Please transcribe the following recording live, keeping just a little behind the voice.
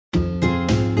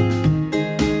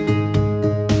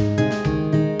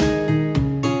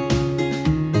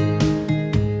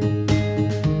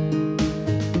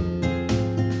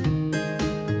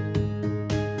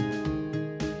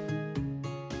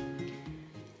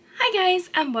Hi guys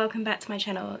and welcome back to my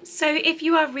channel. So if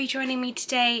you are rejoining me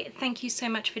today, thank you so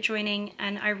much for joining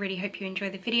and I really hope you enjoy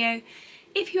the video.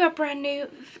 If you are brand new,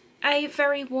 a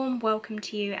very warm welcome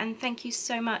to you and thank you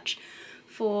so much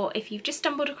for, if you've just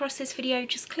stumbled across this video,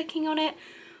 just clicking on it,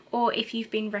 or if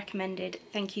you've been recommended,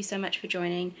 thank you so much for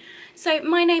joining. So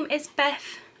my name is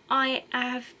Beth. I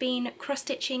have been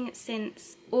cross-stitching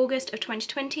since August of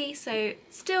 2020, so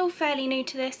still fairly new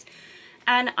to this.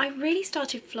 And I really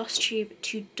started Floss Tube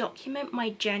to document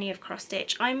my journey of cross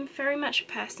stitch. I'm very much a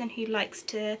person who likes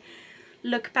to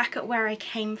look back at where I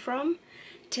came from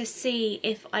to see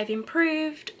if I've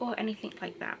improved or anything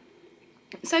like that.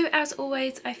 So as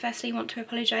always, I firstly want to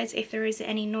apologise if there is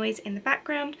any noise in the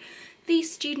background.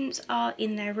 These students are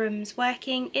in their rooms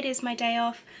working. It is my day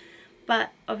off, but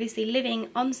obviously living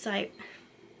on site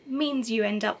means you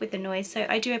end up with the noise, so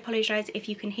I do apologise if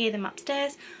you can hear them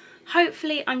upstairs.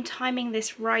 Hopefully I'm timing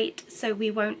this right so we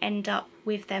won't end up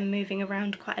with them moving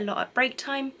around quite a lot at break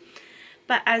time.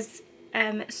 But as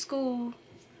schools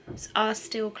are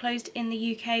still closed in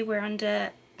the UK, we're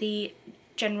under the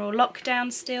general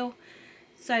lockdown still.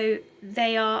 So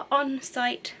they are on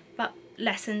site but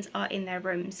lessons are in their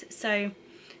rooms. So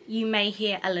you may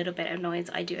hear a little bit of noise.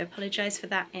 I do apologise for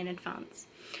that in advance.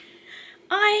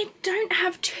 I don't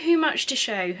have too much to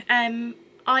show.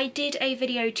 I did a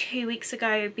video 2 weeks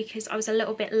ago because I was a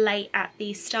little bit late at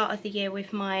the start of the year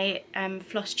with my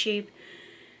Floss Tube,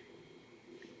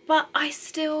 but I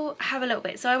still have a little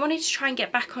bit, so I wanted to try and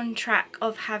get back on track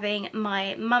of having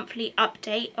my monthly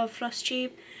update of Floss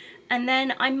Tube, and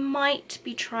then I might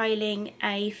be trialling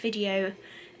a video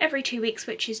every 2 weeks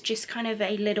which is just kind of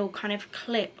a little kind of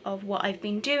clip of what I've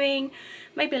been doing,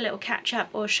 maybe a little catch up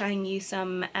or showing you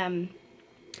some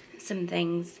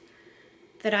things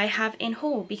that I have in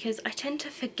haul, because I tend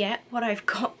to forget what I've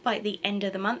got by the end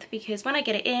of the month, because when I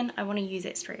get it in I want to use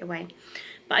it straight away.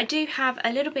 But I do have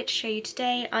a little bit to show you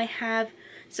today. I have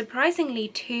surprisingly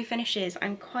 2 finishes.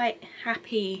 I'm quite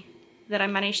happy that I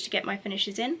managed to get my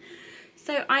finishes in.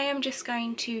 So I am just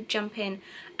going to jump in.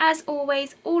 As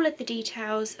always, all of the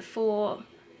details for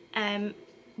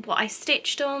what I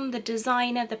stitched on, the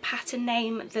designer, the pattern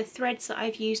name, the threads that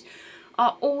I've used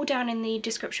are all down in the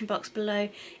description box below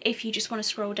if you just want to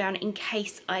scroll down in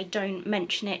case I don't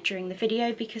mention it during the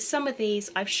video, because some of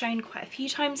these I've shown quite a few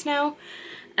times now,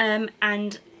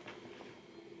 and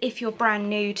if you're brand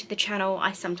new to the channel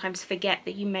I sometimes forget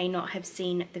that you may not have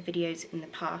seen the videos in the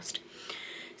past.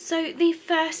 So the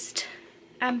first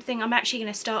thing I'm actually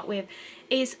going to start with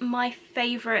is my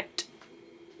favourite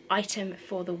item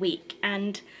for the week,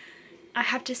 and I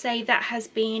have to say that has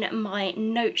been my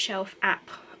note shelf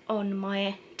app on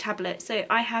my tablet. So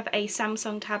I have a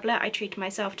Samsung tablet. I treated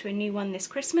myself to a new one this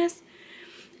Christmas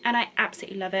and I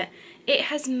absolutely love it. It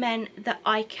has meant that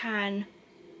I can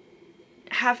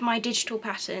have my digital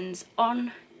patterns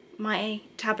on my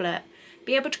tablet,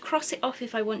 be able to cross it off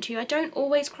if I want to. I don't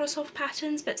always cross off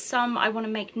patterns, but some I want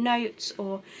to make notes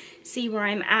or see where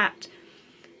I'm at.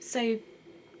 So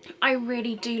I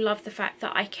really do love the fact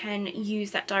that I can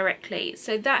use that directly.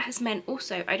 So that has meant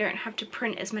also I don't have to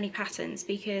print as many patterns,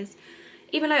 because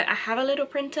even though I have a little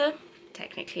printer,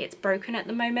 technically it's broken at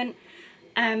the moment,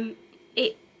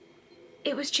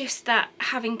 it was just that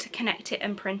having to connect it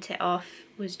and print it off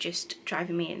was just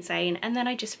driving me insane, and then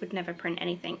I just would never print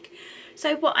anything.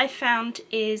 So what I found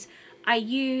is I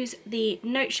use the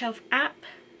Note Shelf app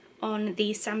on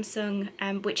the Samsung,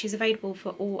 which is available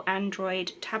for all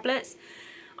Android tablets.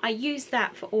 I use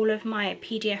that for all of my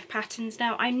PDF patterns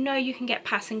now. I know you can get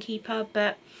Pattern Keeper,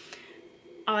 but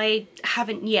I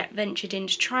haven't yet ventured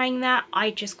into trying that.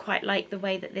 I just quite like the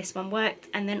way that this one worked.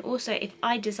 And then also if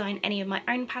I design any of my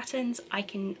own patterns, I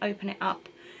can open it up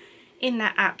in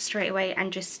that app straight away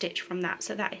and just stitch from that.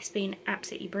 So that has been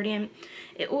absolutely brilliant.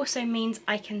 It also means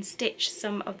I can stitch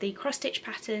some of the cross stitch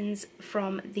patterns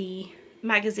from the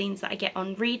magazines that I get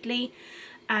on Readly,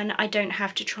 and I don't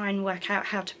have to try and work out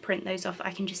how to print those off.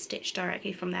 I can just stitch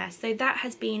directly from there. So that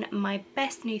has been my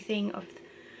best new thing of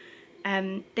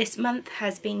this month,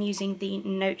 has been using the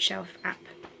Note Shelf app.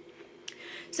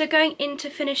 So going into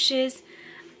finishes,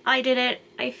 I did it.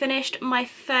 I finished my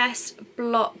first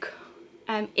block,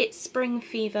 It's Spring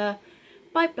Fever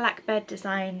by Blackbird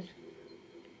Designs.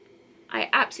 I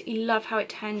absolutely love how it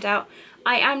turned out.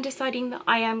 I am deciding that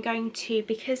I am going to,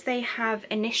 because they have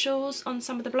initials on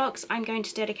some of the blocks, I'm going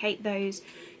to dedicate those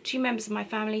to members of my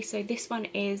family. So this one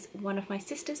is one of my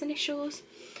sister's initials,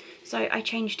 so I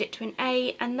changed it to an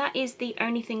A, and that is the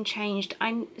only thing changed.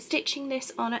 I'm stitching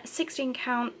this on a 16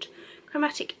 count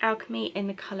Chromatic Alchemy in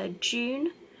the colour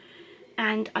Dune,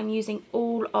 and I'm using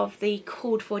all of the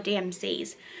called for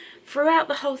DMCs. Throughout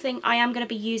the whole thing I am going to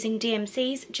be using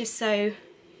DMCs just so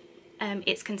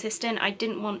it's consistent. I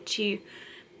didn't want to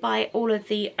buy all of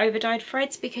the over-dyed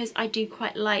threads because I do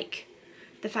quite like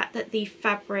the fact that the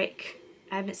fabric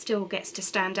it still gets to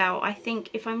stand out. I think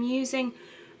if I'm using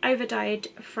over-dyed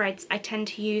threads I tend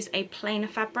to use a plainer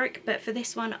fabric, but for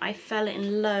this one I fell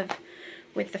in love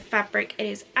with the fabric. It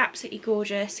is absolutely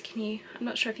gorgeous. I'm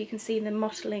not sure if you can see the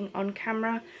mottling on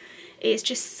camera. It's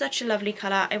just such a lovely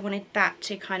colour. I wanted that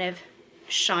to kind of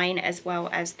shine as well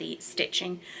as the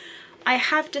stitching. I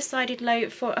have decided though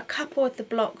for a couple of the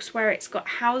blocks where it's got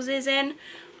houses in,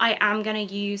 I am going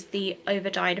to use the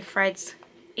over-dyed threads,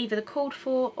 either the called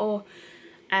for or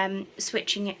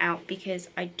switching it out, because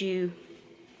I do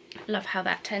love how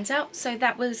that turns out. So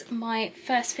that was my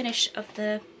first finish of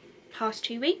the past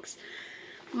 2 weeks.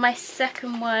 My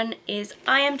second one is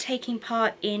I am taking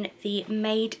part in the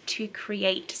Made to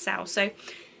Create sale. So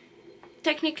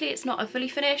technically it's not a fully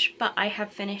finish, but I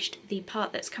have finished the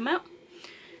part that's come out.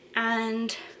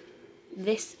 And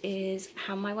this is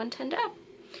how my one turned out.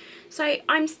 So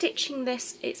I'm stitching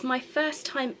this, it's my first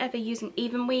time ever using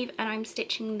even weave, and I'm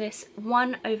stitching this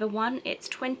 1/1. It's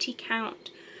 20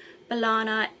 count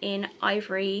Belleana in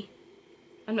ivory.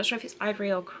 I'm not sure if it's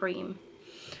ivory or cream.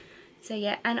 So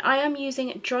yeah, and I am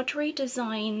using Jodyri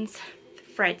Designs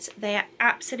threads. They are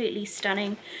absolutely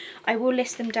stunning. I will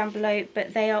list them down below,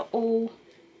 but they are all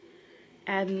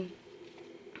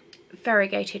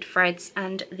variegated threads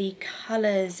and the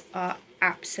colours are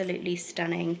absolutely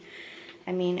stunning.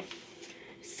 I mean,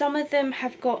 some of them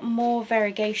have got more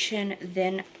variegation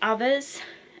than others,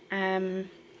 but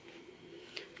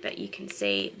you can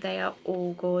see they are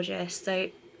all gorgeous.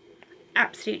 So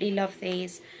absolutely love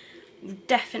these.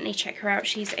 Definitely check her out.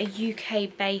 She's a UK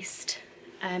based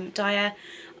dyer.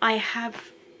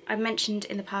 I've mentioned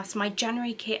in the past my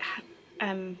January kit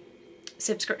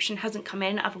subscription hasn't come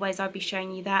in, otherwise I'll be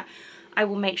showing you that. I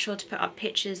will make sure to put up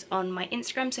pictures on my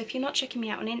Instagram, so if you're not checking me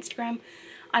out on Instagram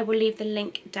I will leave the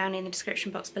link down in the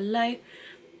description box below.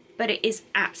 But it is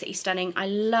absolutely stunning. I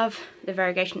love the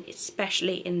variegation,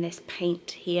 especially in this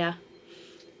paint here.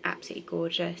 Absolutely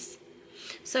gorgeous.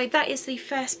 So that is the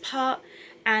first part,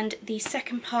 and the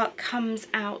second part comes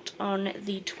out on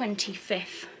the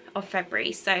 25th of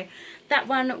February. So that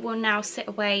one will now sit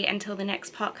away until the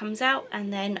next part comes out,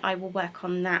 and then I will work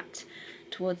on that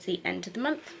towards the end of the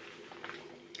month.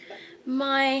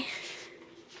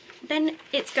 Then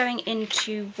it's going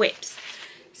into whips.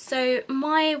 So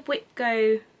my whip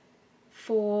go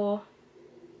for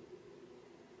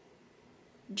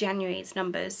January's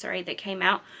numbers, sorry, that came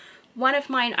out. One of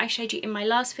mine I showed you in my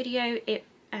last video.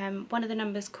 One of the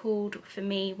numbers called for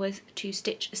me was to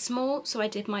stitch small, so I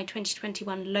did my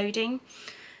 2021 loading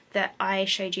that I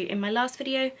showed you in my last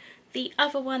video. The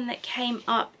other one that came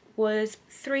up was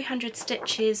 300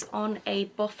 stitches on a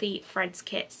Boffy threads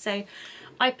kit. So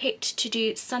I picked to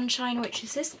do Sunshine, which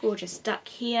is this gorgeous duck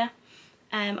here.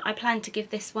 I plan to give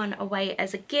this one away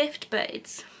as a gift, but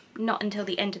it's not until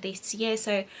the end of this year,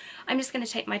 so I'm just going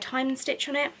to take my time and stitch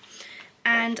on it.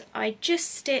 And I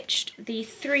just stitched the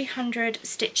 300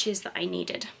 stitches that I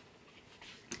needed.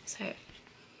 So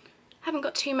haven't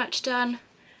got too much done.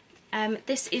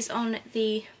 This is on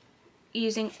the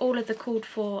using all of the called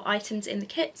for items in the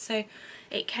kit. So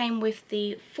it came with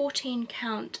the 14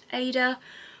 count Ada,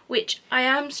 which I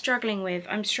am struggling with.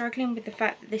 I'm struggling with the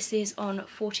fact that this is on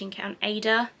 14 count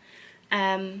Ada.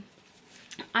 I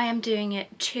am doing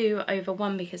it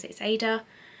 2/1 because it's Ada.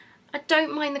 I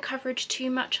don't mind the coverage too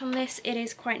much on this. It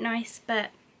is quite nice,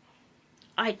 but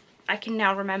I can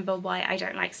now remember why I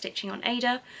don't like stitching on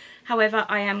Ada. However,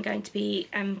 I am going to be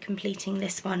completing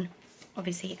this one,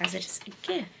 obviously, as it is a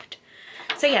gift.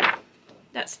 So yeah,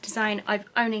 that's the design. I've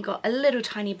only got a little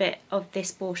tiny bit of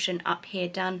this portion up here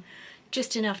done,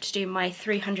 just enough to do my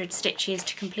 300 stitches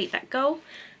to complete that goal.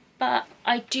 But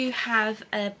I do have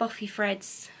Boffy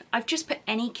threads. I've just put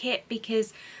any kit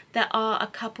because there are a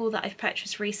couple that I've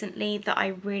purchased recently that I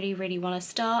really want to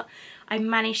start. I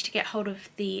managed to get hold of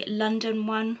the London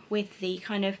one with the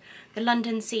kind of the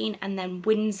London scene and then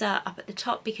Windsor up at the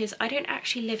top, because I don't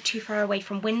actually live too far away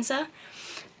from Windsor,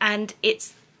 and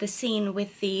it's the scene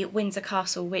with the Windsor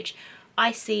Castle, which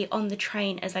I see on the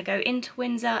train as I go into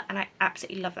Windsor, and I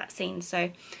absolutely love that scene.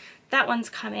 So that one's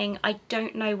coming. I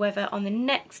don't know whether on the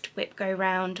next whip go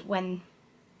round, when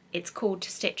it's called to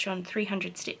stitch on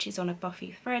 300 stitches on a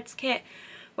Boffy threads kit,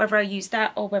 whether I use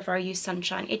that or whether I use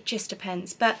Sunshine. It just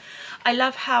depends. But I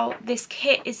love how this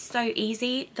kit is so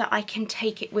easy that I can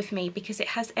take it with me because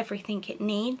it has everything it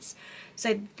needs.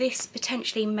 So this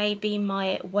potentially may be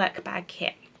my work bag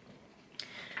kit.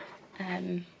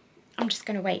 I'm just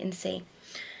going to wait and see.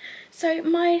 So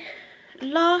my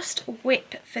last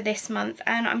whip for this month,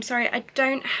 and I'm sorry I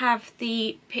don't have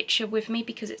the picture with me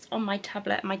because it's on my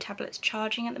tablet and my tablet's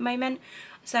charging at the moment,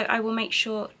 so I will make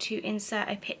sure to insert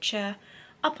a picture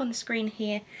up on the screen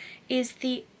here, is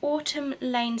the Autumn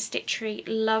Lane Stitchery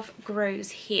Love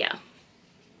Grows Here.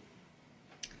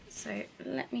 So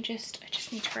let me just, I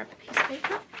just need to grab a piece of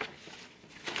paper.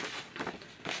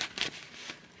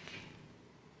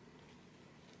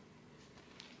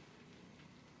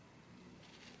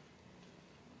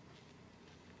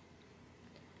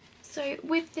 So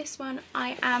with this one,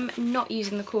 I am not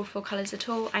using the called for colours at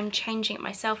all. I'm changing it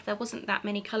myself. There wasn't that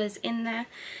many colours in there.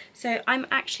 So I'm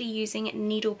actually using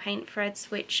needle paint threads,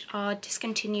 which are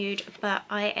discontinued, but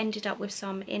I ended up with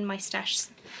some in my stash.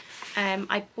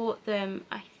 I bought them,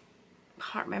 I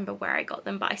can't remember where I got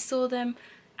them, but I saw them,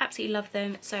 absolutely love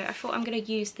them. So I thought I'm going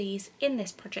to use these in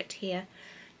this project here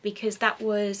because that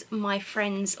was my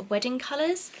friend's wedding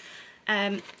colours.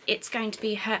 It's going to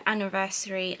be her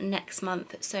anniversary next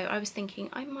month, so I was thinking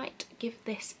I might give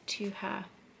this to her.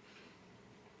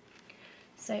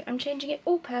 So I'm changing it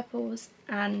all purples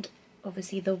and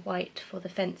obviously the white for the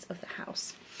fence of the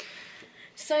house.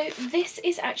 So this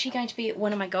is actually going to be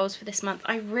one of my goals for this month.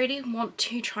 I really want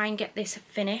to try and get this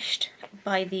finished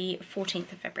by the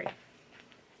 14th of February.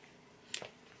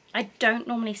 I don't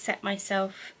normally set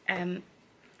myself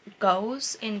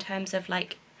goals in terms of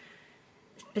like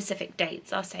specific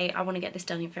dates. I'll say I want to get this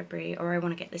done in February or I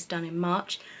want to get this done in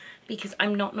March because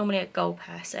I'm not normally a goal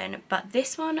person, but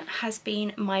this one has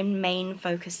been my main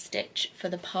focus stitch for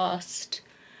the past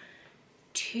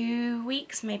 2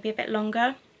 weeks, maybe a bit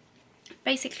longer.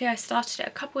 Basically I started it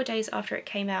a couple of days after it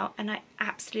came out and I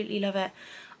absolutely love it.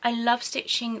 I love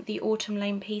stitching the Autumn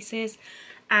Lane pieces,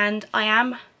 and I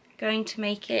am going to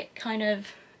make it kind of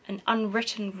an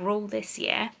unwritten rule this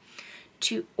year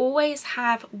to always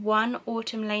have one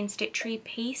Autumn Lane Stitchery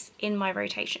piece in my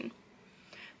rotation,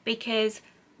 because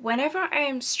whenever I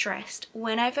am stressed,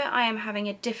 whenever I am having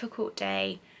a difficult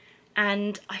day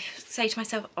and I say to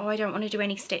myself, oh, I don't want to do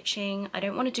any stitching, I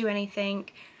don't want to do anything,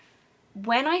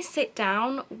 when I sit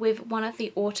down with one of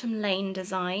the Autumn Lane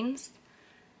designs,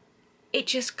 it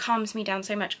just calms me down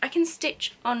so much. I can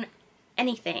stitch on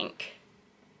anything,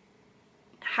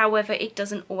 however it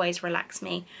doesn't always relax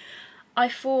me. I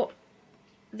thought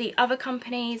the other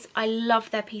companies, I love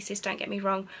their pieces, don't get me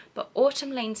wrong, but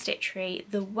Autumn Lane Stitchery,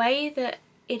 the way that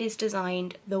it is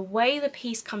designed, the way the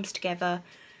piece comes together,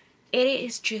 it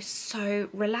is just so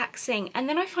relaxing, and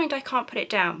then I find I can't put it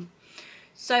down.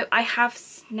 So I have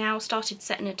now started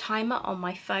setting a timer on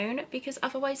my phone because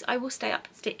otherwise I will stay up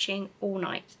stitching all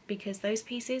night because those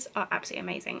pieces are absolutely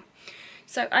amazing.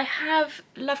 So I have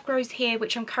Love Grows Here,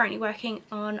 which I'm currently working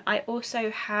on. I also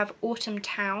have Autumn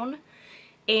Towne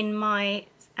in my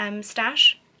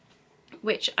stash,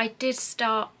 which I did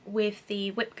start with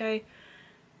the Whipgo,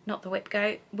 not the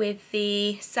Whipgo, with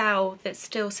the sale that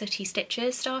Still City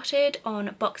Stitches started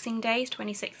on Boxing Day,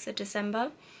 26th of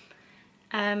December.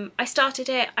 I started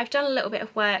it, I've done a little bit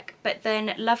of work, but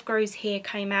then Love Grows Here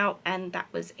came out and that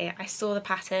was it. I saw the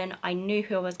pattern, I knew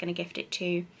who I was going to gift it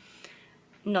to,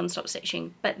 non-stop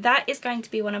stitching. But that is going to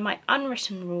be one of my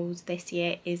unwritten rules this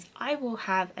year, is I will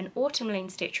have an Autumn Lane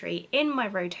Stitchery in my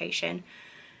rotation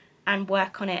and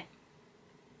work on it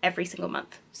every single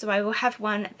month. So I will have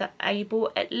one that I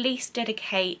will at least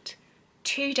dedicate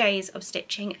 2 days of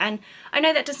stitching, and I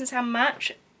know that doesn't sound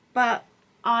much, but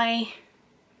I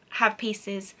have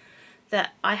pieces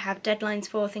that I have deadlines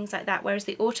for, things like that, whereas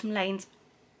the Autumn Lanes,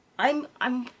 I'm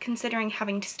considering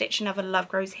having to stitch another Love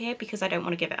Grows Here because I don't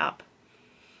want to give it up.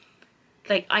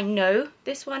 Like, I know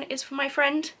this one is for my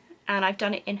friend and I've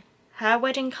done it in her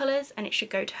wedding colours and it should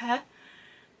go to her,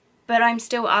 but I'm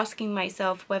still asking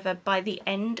myself whether by the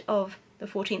end of the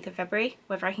 14th of February,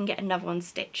 whether I can get another one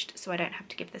stitched so I don't have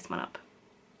to give this one up.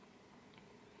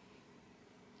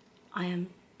 I am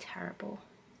terrible.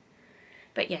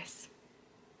 But yes,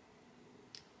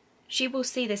 she will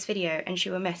see this video and she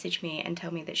will message me and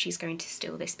tell me that she's going to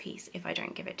steal this piece if I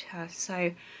don't give it to her.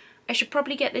 So I should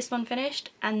probably get this one finished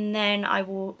and then I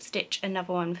will stitch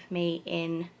another one for me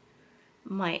in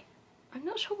my, I'm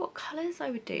not sure what colours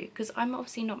I would do because I'm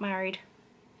obviously not married,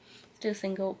 still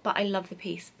single, but I love the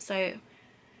piece. So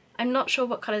I'm not sure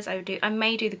what colours I would do. I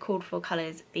may do the called for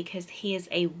colours because he is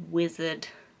a wizard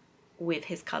with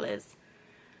his colours.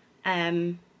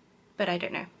 But I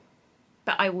don't know.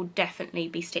 But I will definitely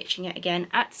be stitching it again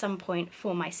at some point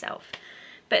for myself.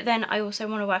 But then I also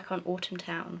want to work on Autumn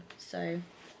Towne, so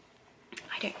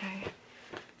I don't know.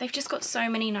 They've just got so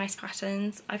many nice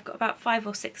patterns. I've got about 5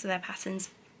 or 6 of their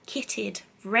patterns kitted,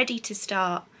 ready to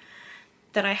start,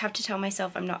 that I have to tell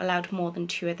myself I'm not allowed more than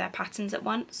 2 of their patterns at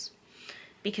once.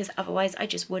 because otherwise I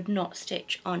just would not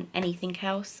stitch on anything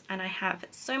else. And I have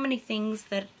so many things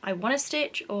that I want to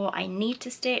stitch or I need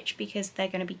to stitch because they're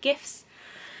going to be gifts.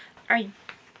 I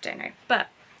don't know, but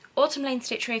Autumn Lane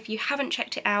Stitchery, if you haven't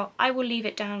checked it out, I will leave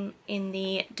it down in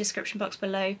the description box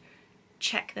below.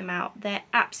 Check them out, they're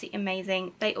absolutely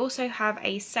amazing. They also have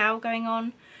a sale going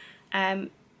on,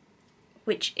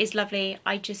 which is lovely.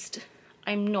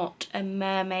 I'm not a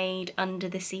mermaid under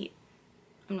the sea.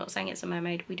 I'm not saying it's a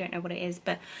mermaid, we don't know what it is,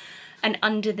 but an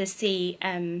under the sea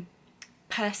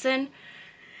person.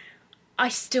 I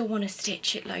still want to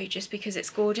stitch it low just because it's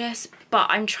gorgeous, but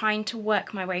I'm trying to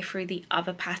work my way through the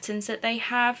other patterns that they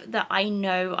have that I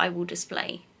know I will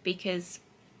display, because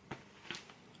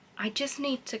I just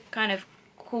need to kind of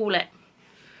call it.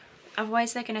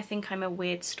 Otherwise they're going to think I'm a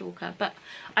weird stalker, but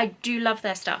I do love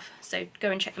their stuff, so go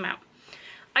and check them out.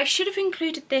 I should have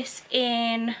included this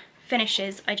in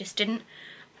finishes, I just didn't.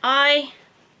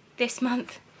 This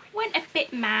month, went a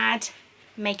bit mad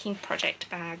making project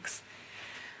bags.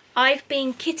 I've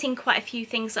been kitting quite a few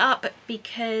things up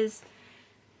because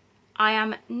I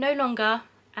am no longer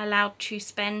allowed to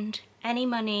spend any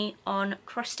money on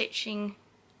cross-stitching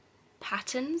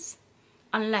patterns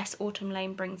unless Autumn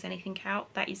Lane brings anything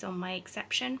out. That is on my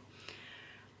exception.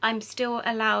 I'm still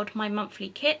allowed my monthly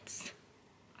kits.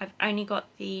 I've only got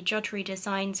the Jodyri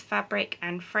Designs fabric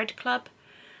and thread club.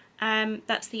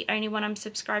 That's the only one I'm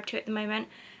subscribed to at the moment.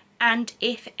 And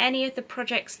if any of the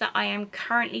projects that I am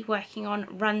currently working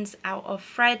on runs out of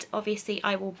thread, obviously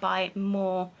I will buy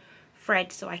more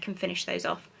thread so I can finish those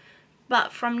off.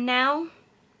 But from now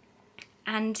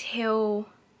until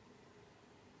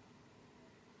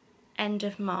end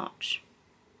of March,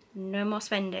 no more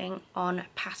spending on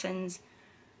patterns,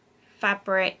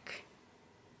 fabric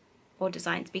or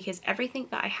designs, because everything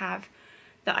that I have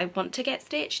that I want to get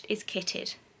stitched is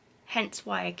kitted. Hence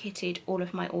why I kitted all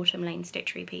of my Autumn Lane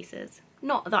Stitchery pieces.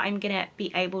 Not that I'm gonna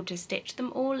be able to stitch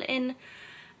them all in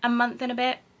a month and a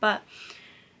bit, but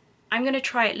I'm gonna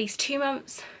try at least 2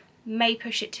 months, may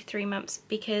push it to 3 months,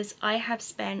 because I have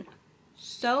spent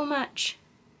so much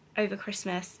over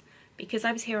Christmas because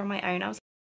I was here on my own. I was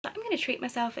like, I'm gonna treat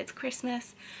myself, it's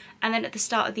Christmas. And then at the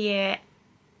start of the year,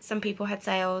 some people had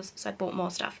sales, so I bought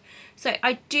more stuff. So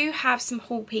I do have some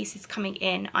haul pieces coming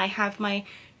in. I have my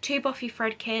 2 Boffy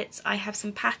thread kits, I have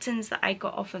some patterns that I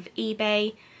got off of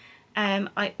eBay,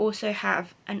 I also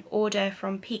have an order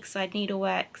from Peakside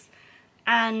Needleworks,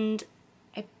 and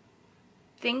I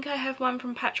think I have one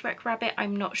from Patchwork Rabbit,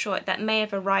 I'm not sure, that may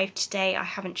have arrived today, I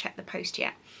haven't checked the post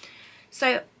yet.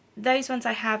 So those ones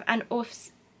I have, and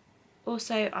also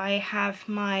I have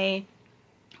my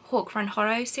Hawk Run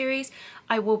Hollow series.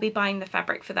 I will be buying the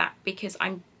fabric for that because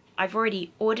I've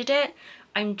already ordered it.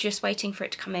 I'm just waiting for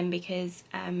it to come in because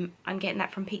I'm getting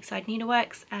that from Peakside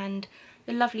Needleworks, and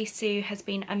the lovely Sue has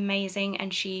been amazing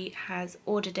and she has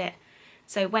ordered it.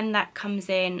 So when that comes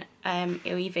in,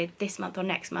 it'll either this month or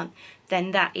next month,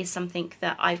 then that is something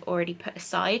that I've already put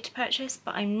aside to purchase,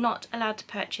 but I'm not allowed to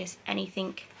purchase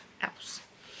anything else.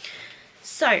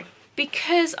 So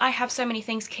because I have so many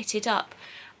things kitted up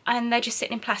and they're just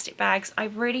sitting in plastic bags, I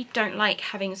really don't like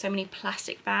having so many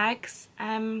plastic bags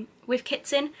with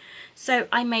kits in, so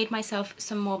I made myself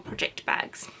some more project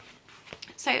bags.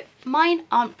 So mine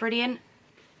aren't brilliant.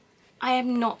 I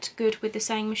am not good with the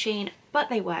sewing machine, but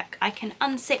they work. I can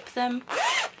unzip them,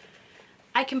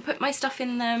 I can put my stuff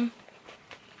in them,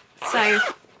 so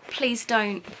please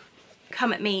don't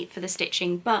come at me for the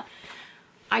stitching, but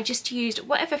I just used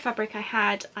whatever fabric I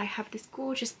had. I have this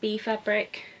gorgeous bee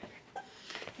fabric.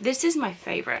 This is my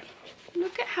favourite.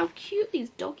 Look at how cute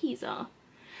these doggies are.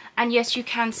 And yes, you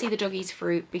can see the doggies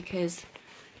through because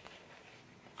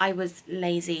I was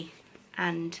lazy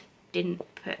and didn't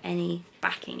put any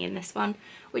backing in this one,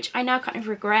 which I now kind of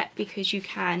regret because you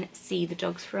can see the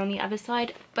dogs through on the other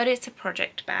side, but it's a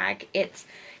project bag. It's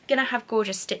gonna have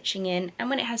gorgeous stitching in, and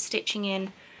when it has stitching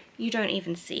in, you don't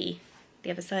even see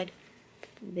the other side.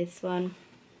 This one,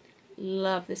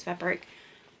 love this fabric.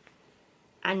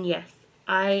 And yes,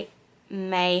 I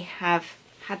may have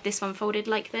had this one folded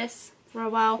like this for a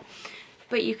while,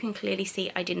 but you can clearly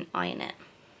see I didn't iron it.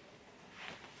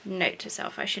 Note to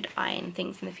self, I should iron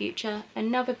things in the future.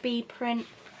 Another bee print,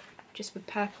 just with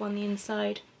purple on the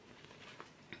inside.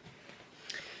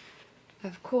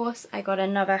 Of course, I got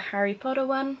another Harry Potter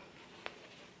one.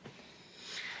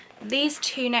 These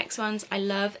two next ones I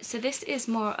love. So this is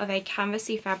more of a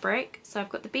canvasy fabric. So I've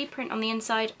got the bee print on the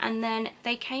inside, and then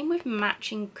they came with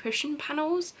matching cushion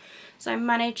panels. So I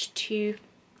managed to,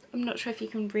 I'm not sure if you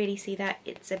can really see that,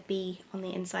 it's a bee on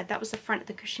the inside. That was the front of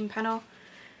the cushion panel,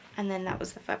 and then that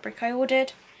was the fabric I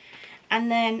ordered. And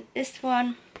then this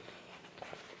one,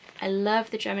 I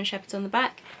love the German Shepherds on the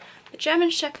back. The German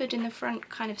Shepherd in the front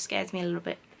kind of scares me a little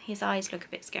bit. His eyes look a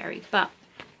bit scary, but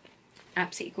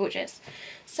absolutely gorgeous.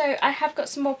 So I have got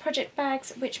some more project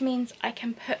bags, which means I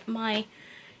can put my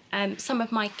some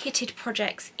of my kitted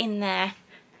projects in there,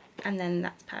 and then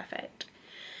that's perfect.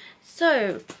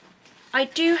 So I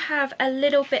do have a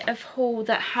little bit of haul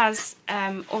that has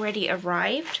already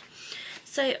arrived.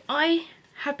 So I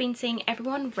have been seeing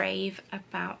everyone rave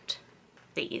about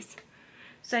these.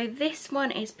 So this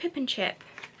one is Pip and Chip.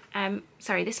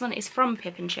 This one is from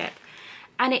Pip and Chip,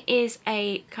 and it is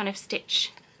a kind of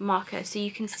stitch marker, so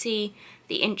you can see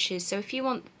the inches. So if you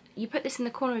want, you put this in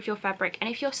the corner of your fabric, and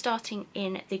if you're starting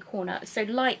in the corner, so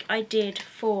like I did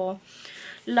for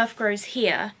Love Grows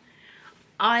Here,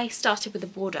 I started with a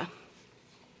border,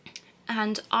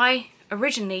 and I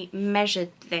originally measured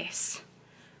this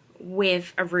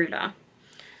with a ruler,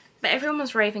 but everyone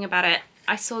was raving about it.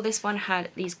 I saw this one had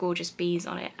these gorgeous bees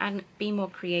on it, and Be More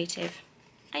Creative,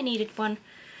 I needed one.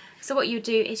 So what you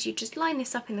do is you just line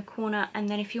this up in the corner, and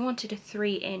then if you wanted a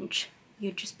 3-inch,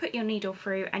 you just put your needle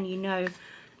through, and you know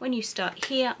when you start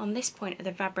here on this point of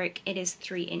the fabric, it is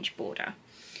 3-inch border.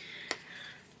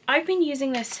 I've been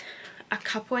using this a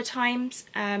couple of times,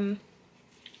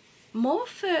 more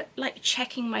for like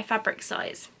checking my fabric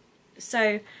size.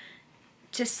 So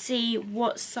to see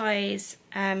what size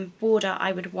border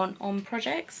I would want on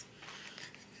projects.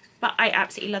 But I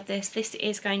absolutely love this. This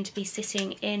is going to be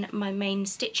sitting in my main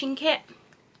stitching kit,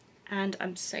 and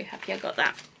I'm so happy I got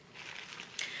that.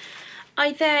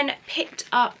 I then picked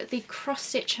up the Cross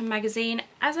Stitch magazine.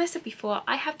 As I said before,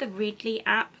 I have the Readly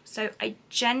app, so I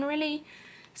generally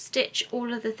stitch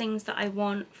all of the things that I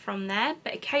want from there,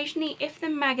 but occasionally if the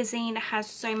magazine has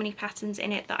so many patterns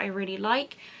in it that I really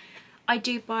like, I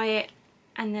do buy it,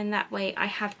 and then that way I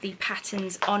have the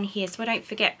patterns on here so I don't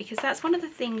forget, because that's one of the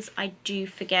things I do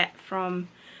forget from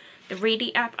the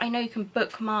Readly app. I know you can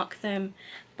bookmark them,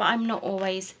 but I'm not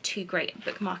always too great at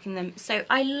bookmarking them. So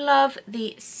I love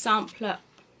the sampler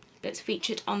that's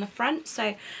featured on the front,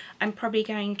 so I'm probably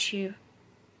going to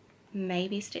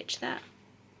maybe stitch that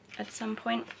at some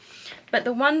point. But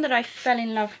the one that I fell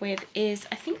in love with is,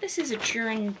 I think this is a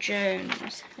Duran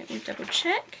Jones. Let me double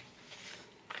check.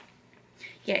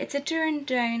 Yeah, it's a Duran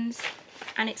Jones,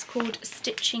 and it's called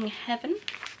Stitching Heaven,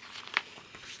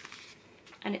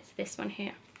 and it's this one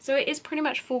here. So it is pretty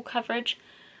much full coverage.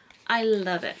 I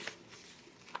love it,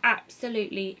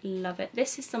 absolutely love it.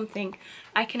 This is something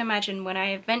I can imagine when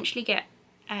I eventually get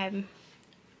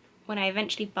when I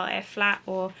eventually buy a flat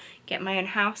or get my own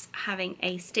house, having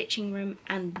a stitching room,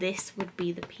 and this would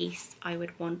be the piece I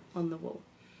would want on the wall.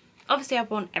 Obviously I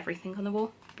want everything on the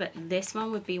wall, but this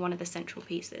one would be one of the central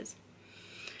pieces.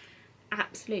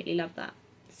 Absolutely love that.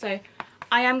 So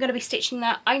I am going to be stitching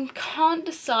that. I can't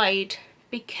decide,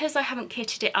 because I haven't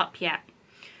kitted it up yet,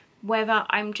 whether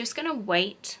I'm just going to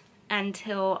wait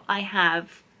until I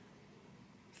have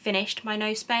finished my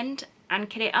no spend and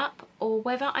kit it up, or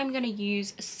whether I'm going to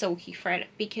use a Sulky thread,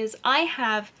 because I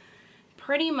have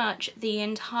pretty much the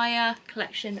entire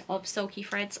collection of Sulky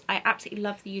threads. I absolutely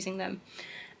love using them,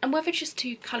 and whether just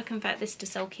to colour convert this to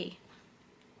Sulky,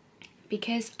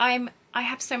 because I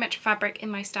have so much fabric in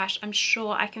my stash. I'm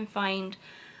sure I can find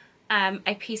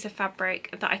a piece of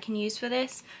fabric that I can use for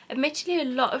this. Admittedly, a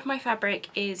lot of my fabric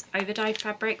is over-dyed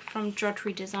fabric from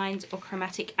Jodyri Designs or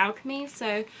Chromatic Alchemy,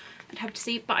 so I'd have to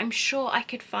see, but I'm sure I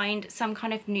could find some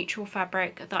kind of neutral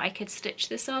fabric that I could stitch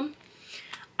this on.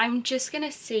 I'm just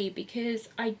gonna see, because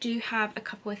I do have a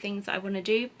couple of things that I want to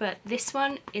do, but this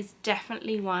one is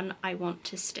definitely one I want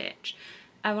to stitch.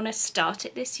 I want to start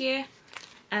it this year.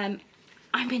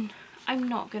 I'm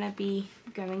not gonna be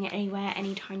going anywhere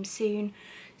anytime soon,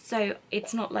 so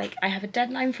it's not like I have a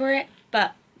deadline for it,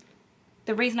 but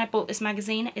the reason I bought this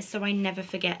magazine is so I never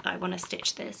forget that I want to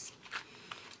stitch this.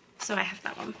 So I have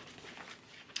that one.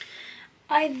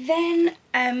 I then,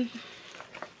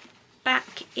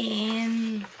 back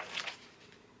in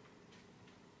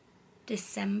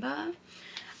December,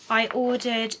 I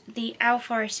ordered the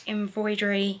Rainforest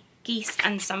embroidery geese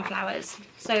and sunflowers.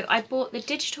 So I bought the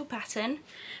digital pattern,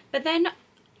 but then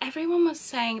everyone was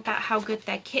saying about how good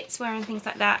their kits were and things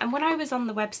like that, and when I was on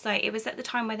the website, it was at the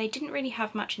time where they didn't really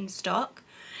have much in stock,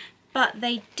 but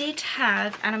they did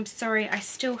have, and I'm sorry I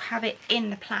still have it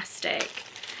in the plastic,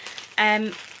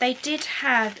 they did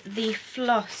have the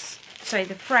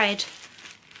the thread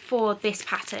for this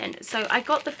pattern. So I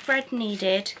got the thread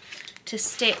needed to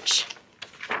stitch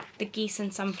the geese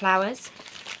and sunflowers.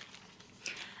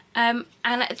 And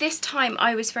at this time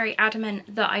I was very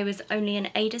adamant that I was only an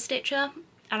Ada stitcher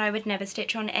and I would never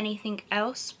stitch on anything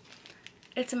else.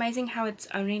 It's amazing how it's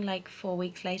only like 4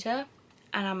 weeks later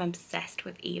and I'm obsessed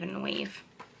with even weave.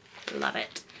 Love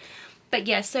it. But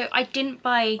yeah, so I didn't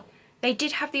buy, they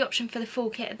did have the option for the full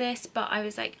kit of this, but I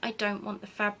was like, I don't want the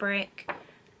fabric.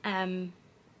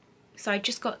 So I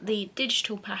just got the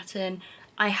digital pattern.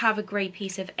 I have a grey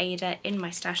piece of Ada in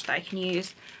my stash that I can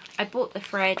use. I bought the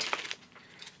thread,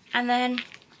 and then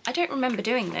I don't remember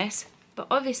doing this, but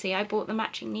obviously I bought the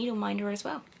matching needle minder as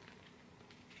well.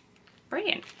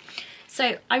 Brilliant.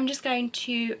 So I'm just going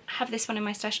to have this one in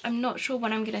my stash. I'm not sure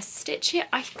when I'm going to stitch it.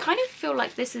 I kind of feel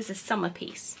like this is a summer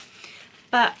piece,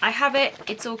 but I have it,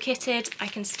 it's all kitted. I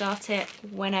can start it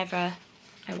whenever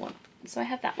I want. So I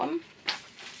have that one.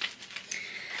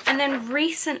 And then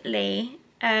recently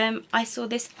I saw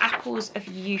this Apples of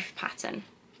Youth pattern.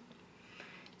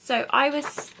 So I'm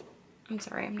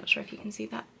sorry, I'm not sure if you can see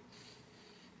that.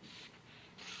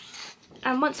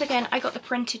 And once again, I got the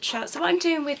printed chart. So what I'm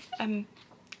doing with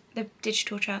the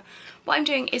digital chart, what I'm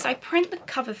doing is I print the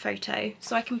cover photo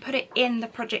so I can put it in the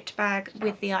project bag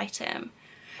with the item.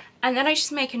 And then I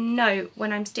just make a note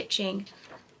when I'm stitching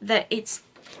that it's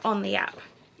on the app.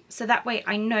 So that way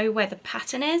I know where the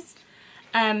pattern is.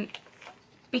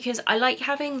 Because I like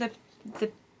having the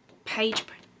page,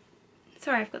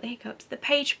 sorry, I've got the hiccups, the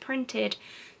page printed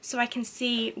so I can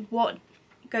see what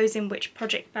goes in which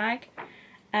project bag.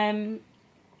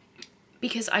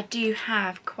 Because I do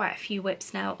have quite a few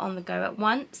whips now on the go at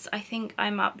once. I think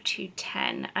I'm up to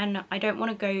 10, and I don't want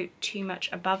to go too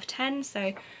much above 10,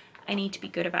 so I need to be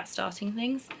good about starting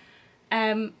things.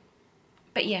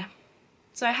 But yeah,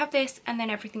 so I have this and then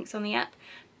everything's on the app.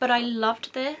 But I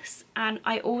loved this, and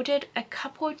I ordered a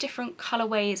couple of different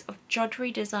colourways of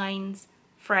Jodyri Designs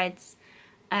threads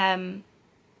to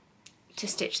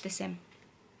stitch this in.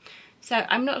 So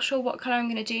I'm not sure what colour I'm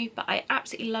going to do, but I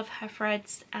absolutely love her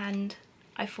threads, and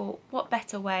I thought, what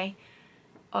better way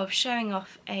of showing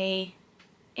off a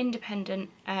independent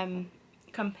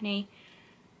company.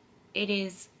 It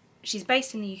is, she's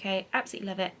based in the UK, absolutely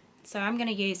love it. So I'm going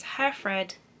to use her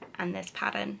thread and this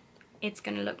pattern. It's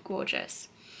going to look gorgeous.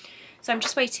 So I'm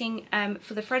just waiting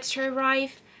for the threads to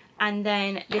arrive, and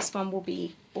then this one will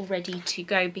be all ready to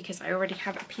go because I already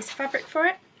have a piece of fabric for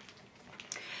it.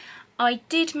 I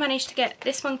did manage to get,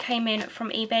 this one came in from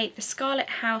eBay, the Scarlet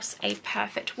House A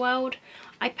Perfect World.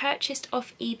 I purchased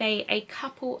off eBay a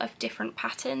couple of different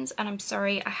patterns, and I'm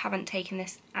sorry I haven't taken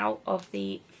this out of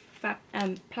the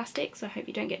plastic, so I hope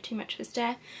you don't get too much of a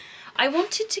stare. I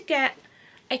wanted to get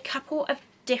a couple of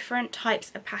different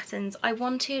types of patterns. I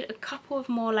wanted a couple of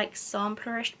more like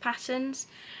samplerish patterns,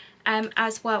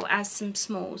 as well as some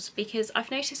smalls, because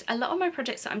I've noticed a lot of my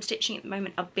projects that I'm stitching at the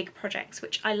moment are big projects,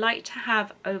 which I like to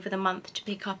have over the month to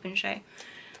pick up and show.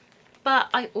 But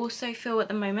I also feel at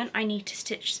the moment I need to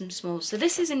stitch some smalls. So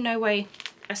this is in no way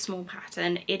a small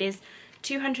pattern. It is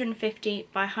 250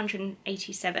 by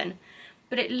 187,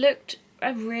 but it looked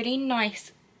a really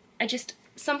nice,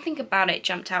 something about it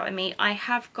jumped out at me. I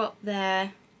have got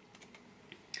their,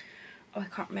 oh, I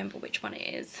can't remember which one it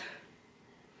is.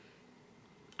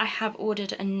 I have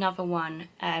ordered another one,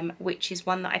 which is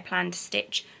one that I plan to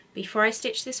stitch before I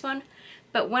stitch this one.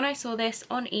 But when I saw this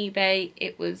on eBay,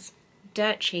 it was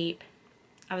dirt cheap.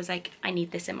 I was like, I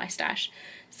need this in my stash.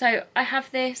 So I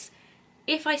have this.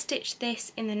 If I stitch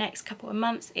this in the next couple of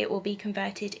months, it will be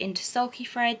converted into sulky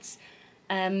threads.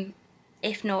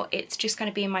 If not, it's just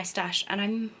going to be in my stash,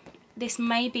 and this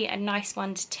may be a nice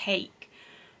one to take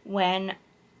when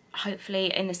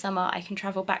hopefully in the summer I can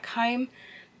travel back home,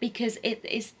 because it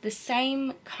is the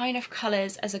same kind of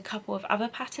colours as a couple of other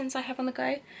patterns I have on the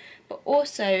go, but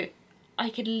also I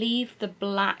could leave the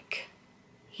black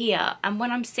here, and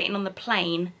when I'm sitting on the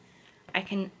plane I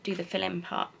can do the fill-in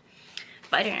part.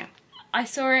 But I don't know, I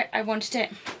saw it, I wanted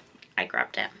it, I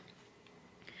grabbed it.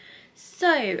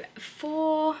 So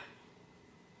for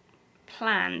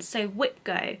plans, so whip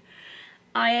go,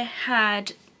 I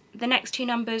had the next two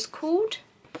numbers called,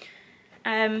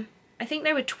 I think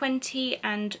they were 20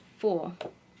 and 4.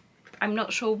 I'm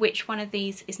not sure which one of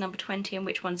these is number 20 and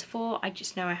which one's 4, I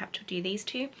just know I have to do these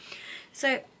two.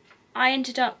 So I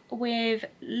ended up with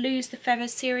Lose the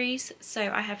Feathers series,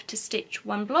 so I have to stitch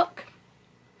one block.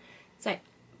 So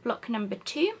block number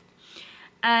 2.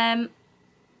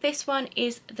 This one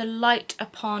is The Light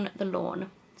Upon the Lawn.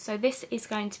 So this is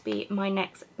going to be my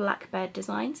next Blackbird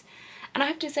Designs. And I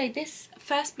have to say, this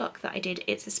first block that I did,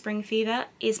 It's a Spring Fever,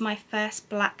 is my first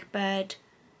Blackbird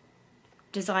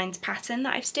Designs pattern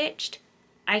that I've stitched.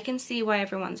 I can see why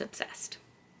everyone's obsessed.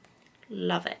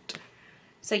 Love it.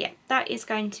 So yeah, that is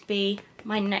going to be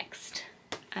my next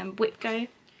whip go.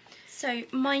 So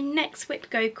my next whip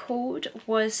go called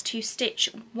was to stitch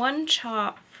one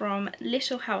chart from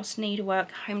Little House Needlework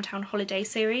Hometown Holiday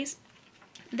series.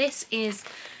 This is,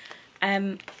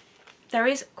 there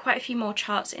is quite a few more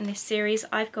charts in this series.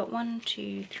 I've got 1,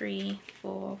 2, 3,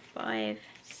 4, 5,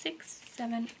 6,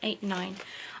 7, 8, 9.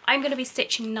 I'm going to be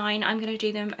stitching 9. I'm going to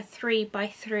do them a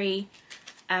 3x3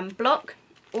 block,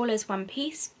 all as one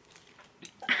piece.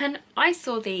 And I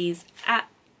saw these at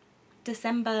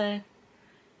December,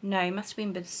 no, it must have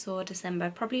been before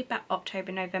December, probably about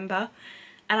October, November.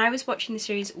 And I was watching the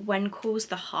series When Calls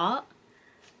the Heart.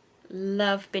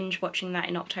 Love binge watching that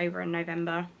in October and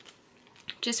November.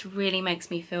 Just really makes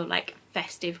me feel like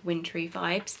festive, wintry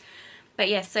vibes. But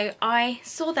yeah, so I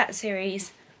saw that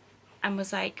series and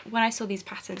was like, when I saw these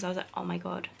patterns, I was like, oh my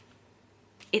god,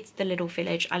 it's the Little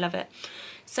Village. I love it.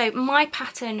 So my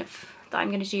pattern that I'm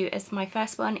going to do as my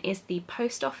first one is the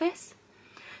Post Office.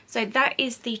 So that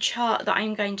is the chart that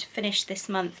I'm going to finish this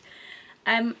month.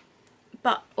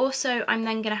 But also I'm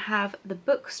then going to have the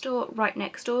bookstore right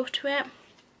next door to it.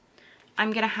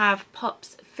 I'm going to have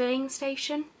Pop's filling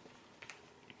station.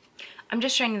 I'm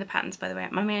just showing you the patterns, by the way.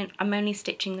 I'm only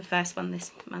stitching the first one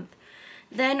this month.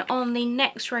 Then on the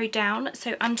next row down,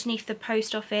 so underneath the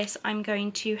post office, I'm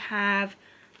going to have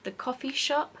the coffee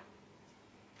shop.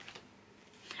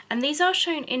 And these are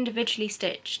shown individually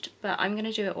stitched, but I'm going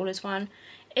to do it all as one.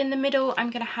 In the middle, I'm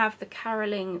going to have the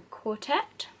caroling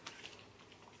quartet.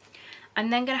 I'm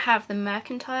then going to have the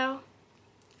mercantile.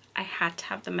 I had to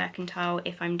have the mercantile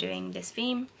if I'm doing this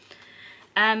theme.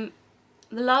 The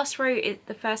last row,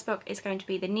 the first block, is going to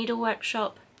be the needle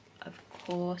workshop. Of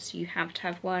course, you have to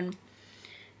have one.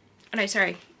 Oh no,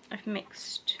 sorry, I've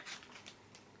mixed.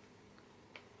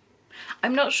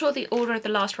 I'm not sure the order of the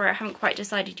last row, I haven't quite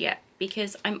decided yet,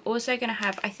 because I'm also going to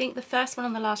have, I think the first one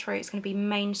on the last row is going to be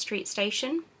Main Street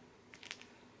Station.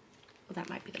 Well, that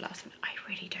might be the last one, I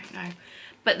really don't know.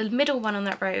 But the middle one on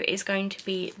that row is going to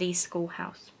be the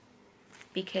schoolhouse,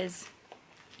 because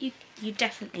you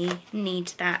definitely need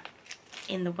that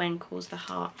in the When Calls the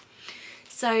Heart.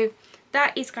 So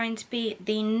that is going to be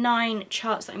the 9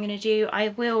 charts that I'm going to do. I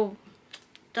will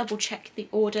double check the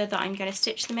order that I'm going to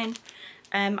stitch them in.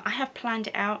 I have planned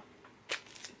it out,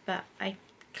 but I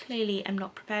clearly am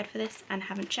not prepared for this and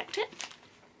haven't checked it.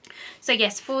 So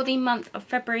yes, for the month of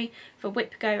February, for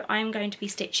Whip Go, I am going to be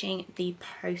stitching the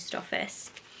post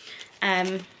office.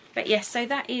 But yes, so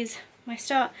that is my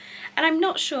start. And I'm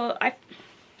not sure,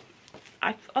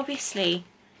 I've obviously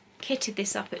kitted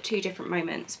this up at 2 different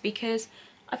moments, because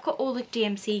I've got all the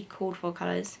DMC called for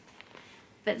colours,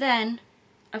 but then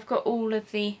I've got all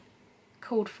of the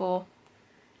called for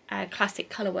Classic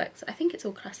Colourworks. I think it's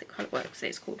all Classic Colourworks that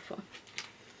it's called for.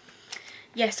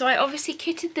 Yeah, so I obviously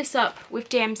kitted this up with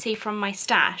DMC from my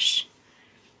stash,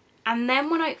 and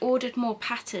then when I ordered more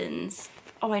patterns,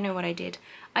 oh, I know what I did.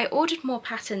 I ordered more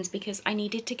patterns because I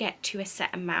needed to get to a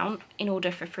set amount in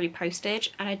order for free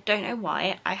postage, and I don't know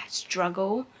why I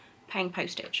struggle paying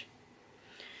postage.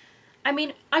 I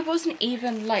mean, I wasn't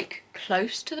even like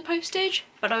close to the postage,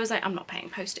 but I was like, I'm not paying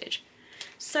postage.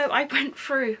 So I went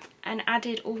through and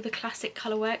added all the Classic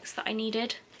Colourworks that I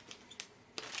needed.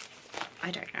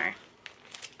 I don't know.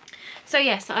 So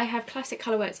yes, I have Classic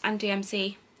Colourworks and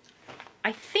DMC.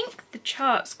 I think the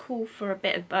charts call for a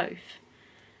bit of both.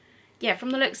 Yeah,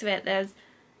 from the looks of it, there's,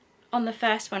 on the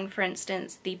first one, for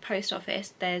instance, the post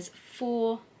office, there's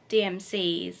 4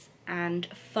 DMCs and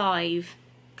 5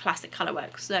 Classic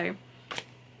Colourworks. So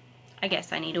I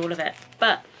guess I need all of it.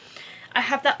 But I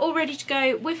have that all ready to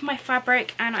go with my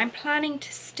fabric, and I'm planning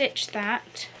to stitch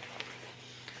that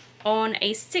on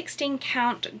a 16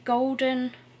 count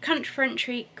golden Country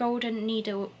Frenchy golden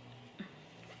needle.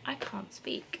 I can't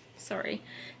speak, sorry.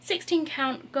 16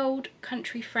 count gold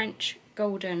Country French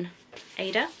golden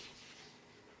Ada,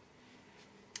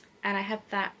 and I have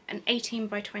that an 18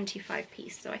 by 25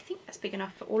 piece, so I think that's big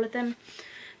enough for all of them.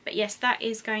 But yes, that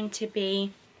is going to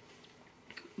be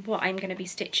what I'm going to be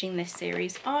stitching this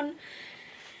series on.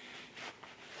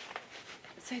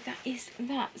 So that is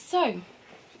that. So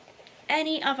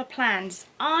any other plans?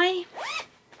 I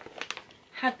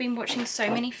have been watching so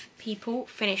many people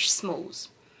finish smalls.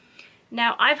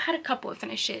 Now, I've had a couple of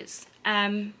finishes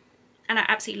and I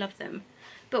absolutely love them,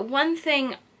 but one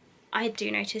thing I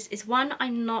do notice is, one,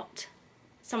 I'm not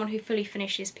someone who fully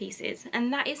finishes pieces,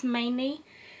 and that is mainly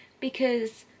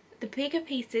because the bigger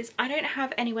pieces, I don't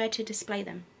have anywhere to display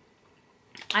them.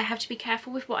 I have to be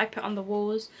careful with what I put on the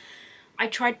walls. I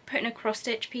tried putting a cross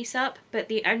stitch piece up, but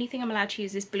the only thing I'm allowed to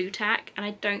use is blue tack, and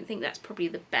I don't think that's probably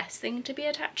the best thing to be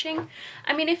attaching.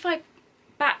 I mean, if I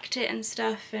backed it and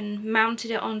stuff and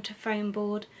mounted it onto foam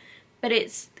board, but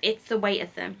it's the weight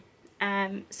of them,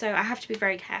 so I have to be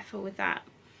very careful with that.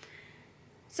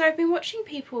 So I've been watching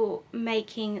people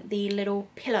making the little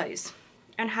pillows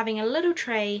and having a little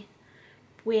tray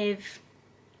with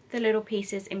the little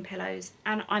pieces in pillows,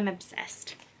 and I'm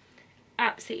obsessed.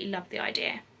 Absolutely love the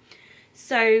idea.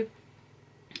 So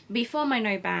before my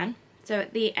no ban, so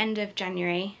at the end of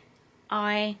January,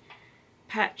 I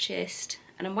purchased,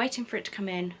 and I'm waiting for it to come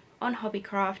in on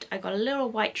Hobbycraft, I got a little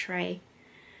white tray,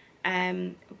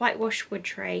 whitewash wood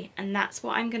tray, and that's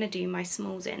what I'm going to do my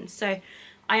smalls in. So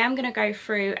I am going to go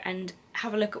through and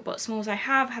have a look at what smalls I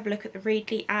have a look at the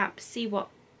Readly app, see what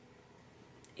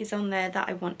is on there that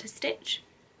I want to stitch.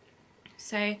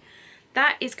 So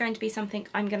that is going to be something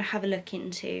I'm going to have a look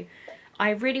into. I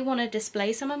really want to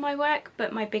display some of my work,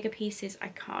 but my bigger pieces I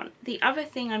can't. The other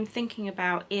thing I'm thinking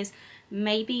about is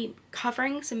maybe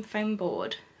covering some foam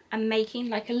board and making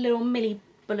like a little mini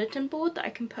bulletin board that I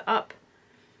can put up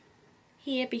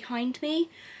here behind me,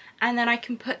 and then I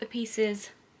can put the pieces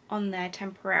on there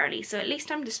temporarily, so at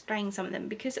least I'm displaying some of them,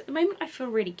 because at the moment I feel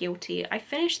really guilty. I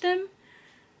finish them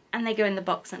and they go in the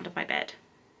box under my bed.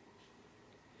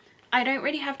 I don't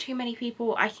really have too many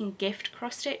people I can gift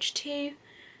cross stitch to,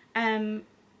 so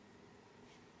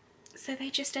they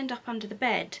just end up under the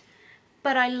bed.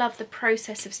 But I love the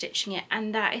process of stitching it,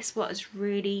 and that is what has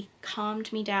really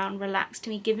calmed me down, relaxed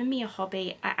me, given me a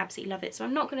hobby. I absolutely love it. So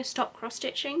I'm not going to stop cross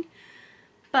stitching,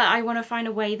 but I want to find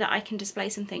a way that I can display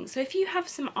some things. So if you have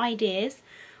some ideas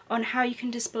on how you can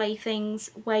display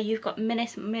things where you've got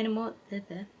minimal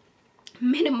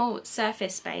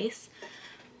surface space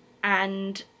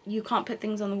and you can't put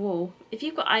things on the wall, if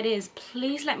you've got ideas,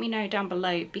 please let me know down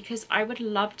below, because I would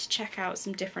love to check out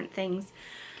some different things.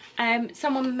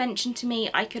 Someone mentioned to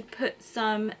me I could put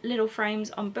some little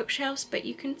frames on bookshelves, but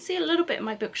you can see a little bit of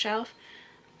my bookshelf.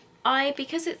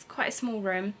 Because it's quite a small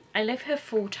room, I live here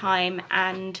full time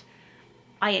and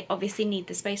I obviously need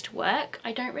the space to work.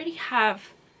 I don't really have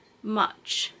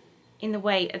much in the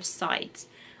way of sides.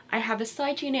 I have a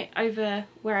side unit over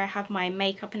where I have my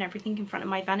makeup and everything in front of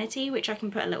my vanity, which I can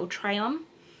put a little tray on.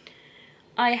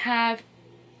 I have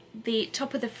the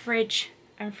top of the fridge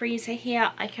and freezer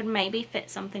here. I can maybe fit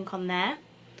something on there.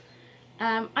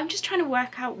 I'm just trying to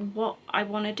work out what I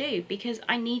want to do, because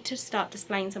I need to start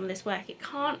displaying some of this work. It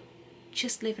can't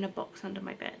just live in a box under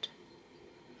my bed.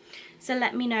 So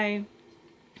let me know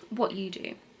what you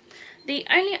do. The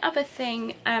only other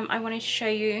thing I wanted to show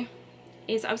you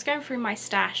is I was going through my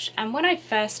stash, and when I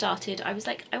first started I was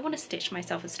like, I want to stitch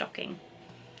myself a stocking.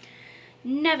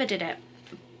 Never did it,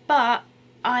 but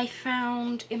I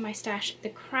found in my stash the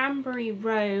Cranberry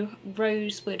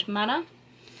Rosewood Manor,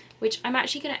 which I'm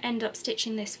actually going to end up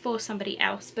stitching this for somebody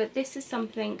else, but this is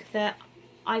something that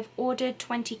I've ordered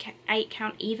 28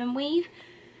 count even weave,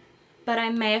 but I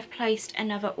may have placed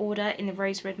another order in the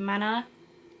Rosewood Manor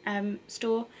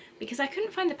store, because I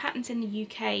couldn't find the patterns in the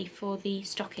UK for the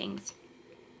stockings.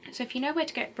 So if you know where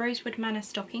to get Rosewood Manor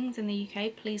stockings in the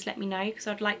UK, please let me know, because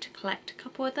I'd like to collect a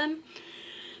couple of them.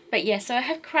 But yeah, so I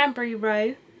have Cranberry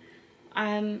Row.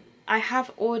 I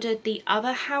have ordered the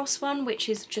other house one, which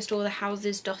is just all the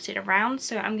houses dotted around,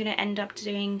 so I'm going to end up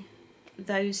doing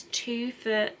those two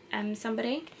for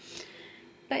somebody.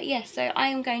 But yeah, so I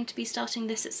am going to be starting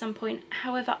this at some point.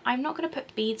 However, I'm not going to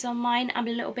put beads on mine. I'm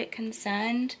a little bit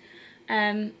concerned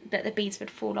that the beads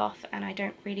would fall off, and I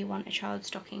don't really want a child's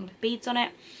stocking with beads on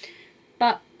it.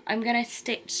 But I'm going to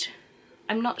stitch,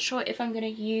 I'm not sure if I'm going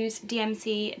to use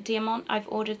DMC Diamond. I've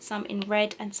ordered some in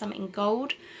red and some in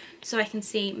gold, so I can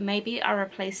see, maybe I'll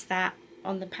replace that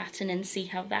on the pattern and see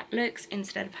how that looks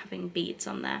instead of having beads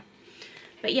on there.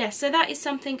 But yeah, so that is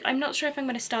something. I'm not sure if I'm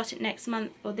going to start it next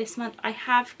month or this month. I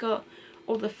have got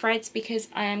all the threads because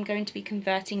I am going to be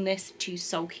converting this to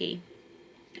Sulky,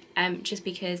 just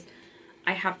because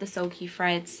I have the Sulky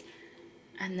threads,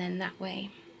 and then that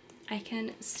way I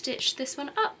can stitch this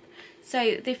one up.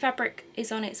 So the fabric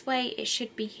is on its way. It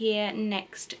should be here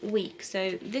next week.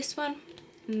 So this one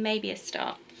may be a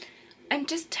start. I'm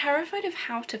just terrified of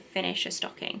how to finish a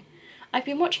stocking. I've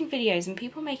been watching videos and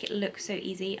people make it look so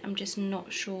easy. I'm just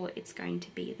not sure it's going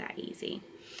to be that easy.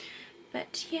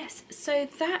 But yes, so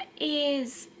that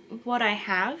is what I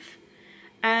have.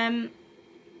 I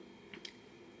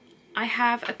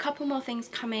have a couple more things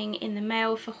coming in the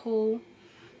mail for haul.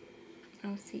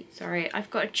 Oh, see, sorry,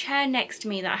 I've got a chair next to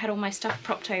me that I had all my stuff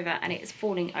propped over and it is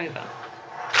falling over.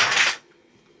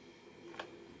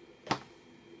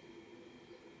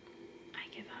 I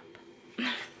give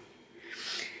up.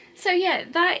 So yeah,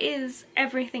 that is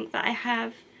everything that I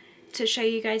have to show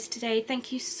you guys today.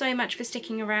 Thank you so much for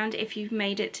sticking around if you've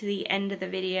made it to the end of the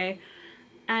video,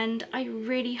 and I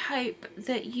really hope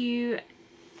that you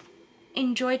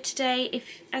enjoyed today.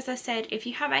 If, as I said, if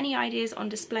you have any ideas on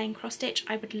displaying cross stitch,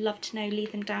 I would love to know.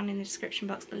 Leave them down in the description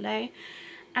box below.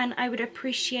 and I would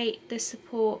appreciate the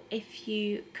support if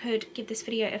you could give this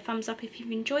video a thumbs up if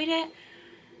you've enjoyed it,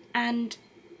 and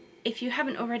if you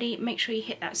haven't already, make sure you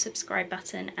hit that subscribe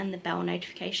button and the bell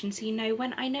notification so you know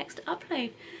when I next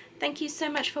upload. Thank you so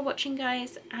much for watching,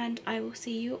 guys, and I will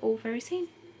see you all very soon.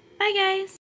 Bye guys!